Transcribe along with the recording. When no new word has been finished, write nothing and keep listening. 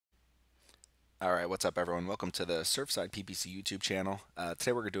All right, what's up, everyone? Welcome to the Surfside PPC YouTube channel.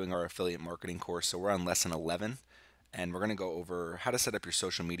 Today we're doing our affiliate marketing course, so we're on lesson 11, and we're going to go over how to set up your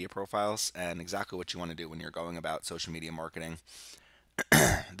social media profiles and exactly what you want to do when you're going about social media marketing.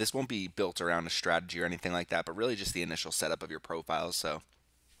 This won't be built around a strategy or anything like that, but really just the initial setup of your profiles. So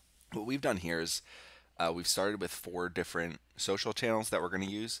what we've done here is we've started with 4 different social channels that we're going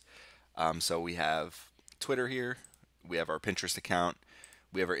to use. So we have Twitter here, we have our Pinterest account,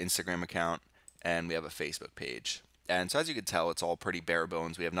 we have our Instagram account, and we have a Facebook page. And so as you can tell, it's all pretty bare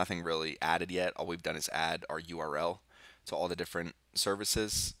bones. We have nothing really added yet. All we've done is add our URL to all the different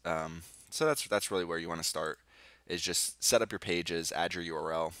services. So that's really where you want to start, is just set up your pages, add your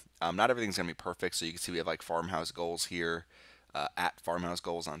URL. Not everything's going to be perfect. So you can see we have like farmhouse goals here, at farmhouse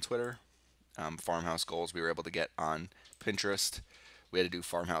goals on Twitter. Farmhouse goals we were able to get on Pinterest. We had to do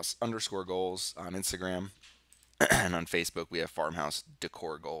farmhouse underscore goals on Instagram. And on Facebook we have farmhouse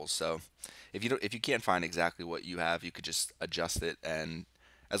decor goals. So if you can't find exactly what you have, you could just adjust it, and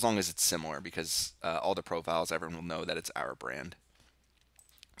as long as it's similar, because all the profiles, everyone will know that it's our brand.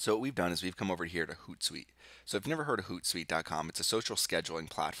 So what we've done is we've come over here to Hootsuite. So if you've never heard of Hootsuite.com, it's a social scheduling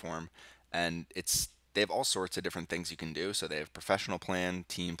platform, and they have all sorts of different things you can do. So they have professional plan,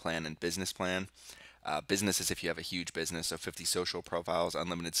 team plan, and business plan. Business is if you have a huge business, so 50 social profiles,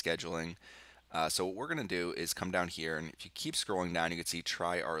 unlimited scheduling. So what we're going to do is come down here, and if you keep scrolling down, you can see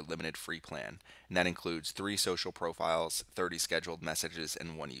try our limited free plan. And that includes 3 social profiles, 30 scheduled messages,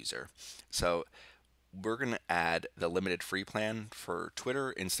 and 1 user. So we're going to add the limited free plan for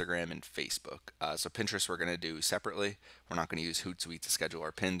Twitter, Instagram, and Facebook. So Pinterest we're going to do separately. We're not going to use Hootsuite to schedule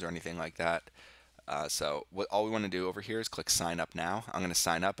our pins or anything like that. So all we want to do over here is click sign up now. I'm going to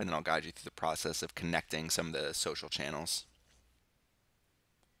sign up, and then I'll guide you through the process of connecting some of the social channels.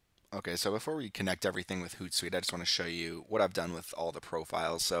 Okay, so before we connect everything with Hootsuite, I just want to show you what I've done with all the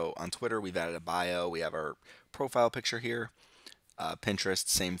profiles. So on Twitter, we've added a bio. We have our profile picture here. Pinterest,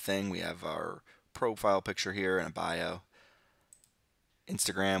 same thing. We have our profile picture here and a bio.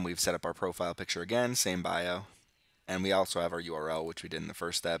 Instagram, we've set up our profile picture again, same bio. And we also have our URL, which we did in the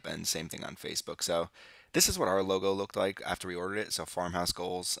first step, and same thing on Facebook. So this is what our logo looked like after we ordered it. So farmhouse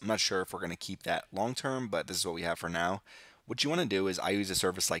goals. I'm not sure if we're going to keep that long term, but this is what we have for now. What you want to do is, I use a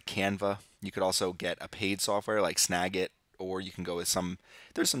service like Canva. You could also get a paid software like Snagit, or you can go with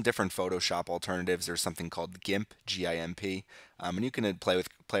there's some different Photoshop alternatives. There's something called GIMP, G-I-M-P, and you can play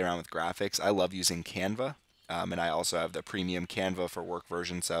around with graphics. I love using Canva, and I also have the premium Canva for work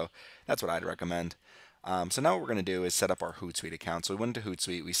version, so that's what I'd recommend. So now what we're going to do is set up our Hootsuite account. So we went to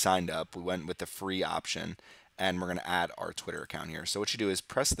Hootsuite, we signed up, we went with the free option, and we're going to add our Twitter account here. So what you do is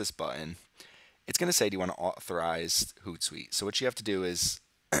press this button. It's going to say, do you want to authorize Hootsuite? So what you have to do is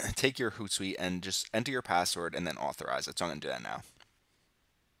take your Hootsuite and just enter your password and then authorize it. So I'm going to do that now.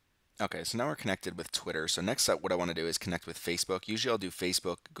 Okay, so now we're connected with Twitter. So next up, what I want to do is connect with Facebook. Usually I'll do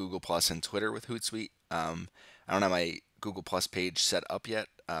Facebook, Google Plus, and Twitter with Hootsuite. I don't have my Google Plus page set up yet,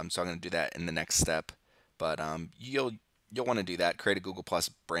 so I'm going to do that in the next step. But you'll want to do that. Create a Google Plus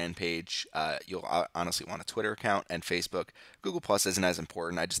brand page. You'll honestly want a Twitter account and Facebook. Google Plus isn't as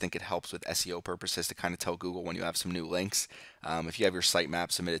important. I just think it helps with SEO purposes to kind of tell Google when you have some new links. If you have your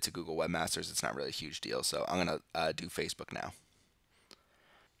sitemap submitted to Google Webmasters, it's not really a huge deal. So I'm going to do Facebook now.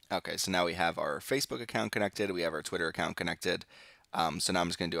 Okay, so now we have our Facebook account connected. We have our Twitter account connected. So now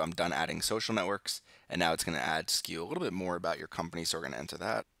I'm done adding social networks, and now it's going to skew a little bit more about your company, so we're going to enter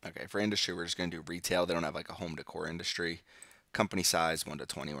that. Okay, for industry, we're just going to do retail. They don't have like a home decor industry. Company size, 1 to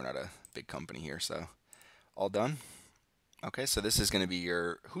 20. We're not a big company here, so all done. Okay, so this is going to be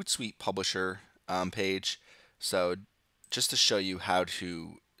your Hootsuite publisher page. So just to show you how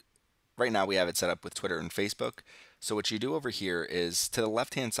to, right now we have it set up with Twitter and Facebook. So what you do over here is, to the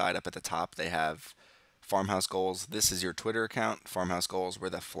left-hand side up at the top, they have farmhouse goals. This is your Twitter account, farmhouse goals, where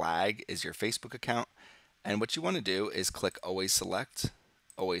the flag is your Facebook account. And what you want to do is click always select,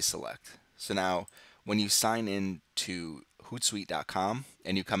 always select. So now when you sign in to hootsuite.com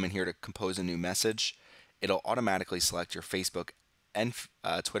and you come in here to compose a new message, it'll automatically select your Facebook and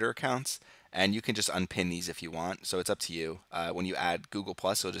Twitter accounts, and you can just unpin these if you want. So it's up to you. When you add Google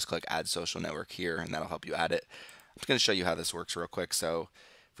Plus, you'll just click add social network here, and that'll help you add it. I'm just going to show you how this works real quick. So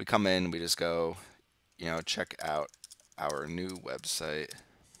if we come in, we just go, check out our new website,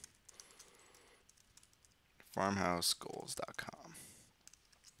 farmhousegoals.com.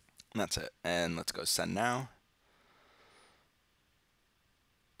 And that's it. And let's go send now.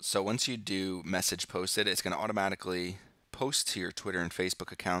 So once you do message posted, it's going to automatically post to your Twitter and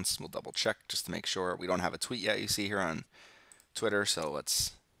Facebook accounts. We'll double check just to make sure. We don't have a tweet yet, you see here on Twitter, so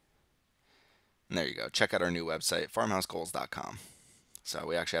and there you go. Check out our new website, farmhousegoals.com. So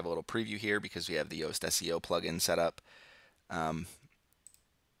we actually have a little preview here because we have the Yoast SEO plugin set up. Come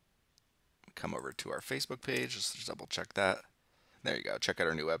over to our Facebook page, just double check that. There you go. Check out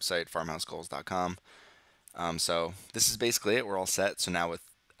our new website, farmhousegoals.com. So this is basically it. We're all set. So now with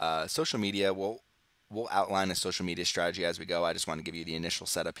social media, we'll outline a social media strategy as we go. I just want to give you the initial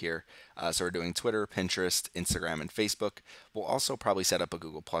setup here. So we're doing Twitter, Pinterest, Instagram, and Facebook. We'll also probably set up a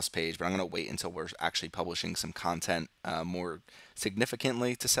Google Plus page, but I'm going to wait until we're actually publishing some content more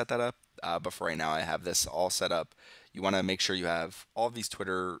significantly to set that up. But for right now, I have this all set up. You want to make sure you have all of these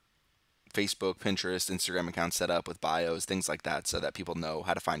Twitter, Facebook, Pinterest, Instagram accounts set up with bios, things like that, so that people know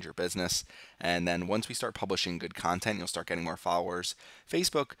how to find your business. And then once we start publishing good content, you'll start getting more followers.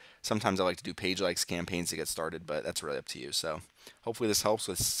 Facebook, sometimes I like to do page likes campaigns to get started, but that's really up to you. So hopefully this helps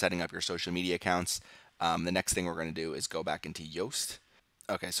with setting up your social media accounts. The next thing we're going to do is go back into Yoast.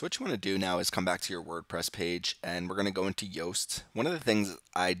 Okay, so what you want to do now is come back to your WordPress page, and we're going to go into Yoast. One of the things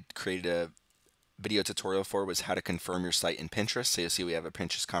I created a video tutorial for was how to confirm your site in Pinterest. So you'll see we have a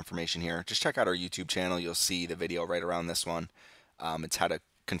Pinterest confirmation here. Just check out our YouTube channel. You'll see the video right around this one. It's how to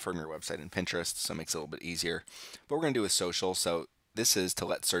confirm your website in Pinterest, so it makes it a little bit easier. What we're going to do with social, so this is to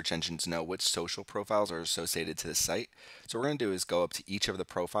let search engines know which social profiles are associated to the site. So what we're going to do is go up to each of the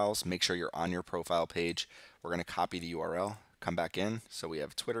profiles, make sure you're on your profile page. We're going to copy the URL, come back in. So we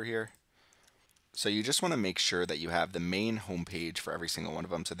have Twitter here. So you just want to make sure that you have the main homepage for every single one of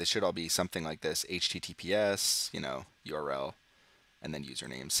them. So this should all be something like this: HTTPS, URL, and then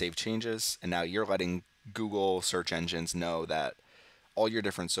username. Save changes. And now you're letting Google search engines know that all your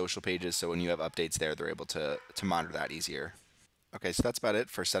different social pages, so when you have updates there, they're able to monitor that easier. Okay, so that's about it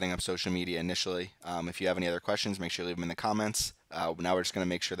for setting up social media initially. If you have any other questions, make sure you leave them in the comments. Now we're just going to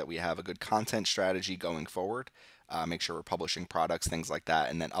make sure that we have a good content strategy going forward. Make sure we're publishing products, things like that,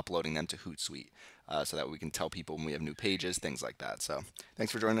 and then uploading them to Hootsuite so that we can tell people when we have new pages, things like that. So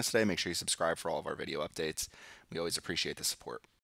thanks for joining us today. Make sure you subscribe for all of our video updates. We always appreciate the support.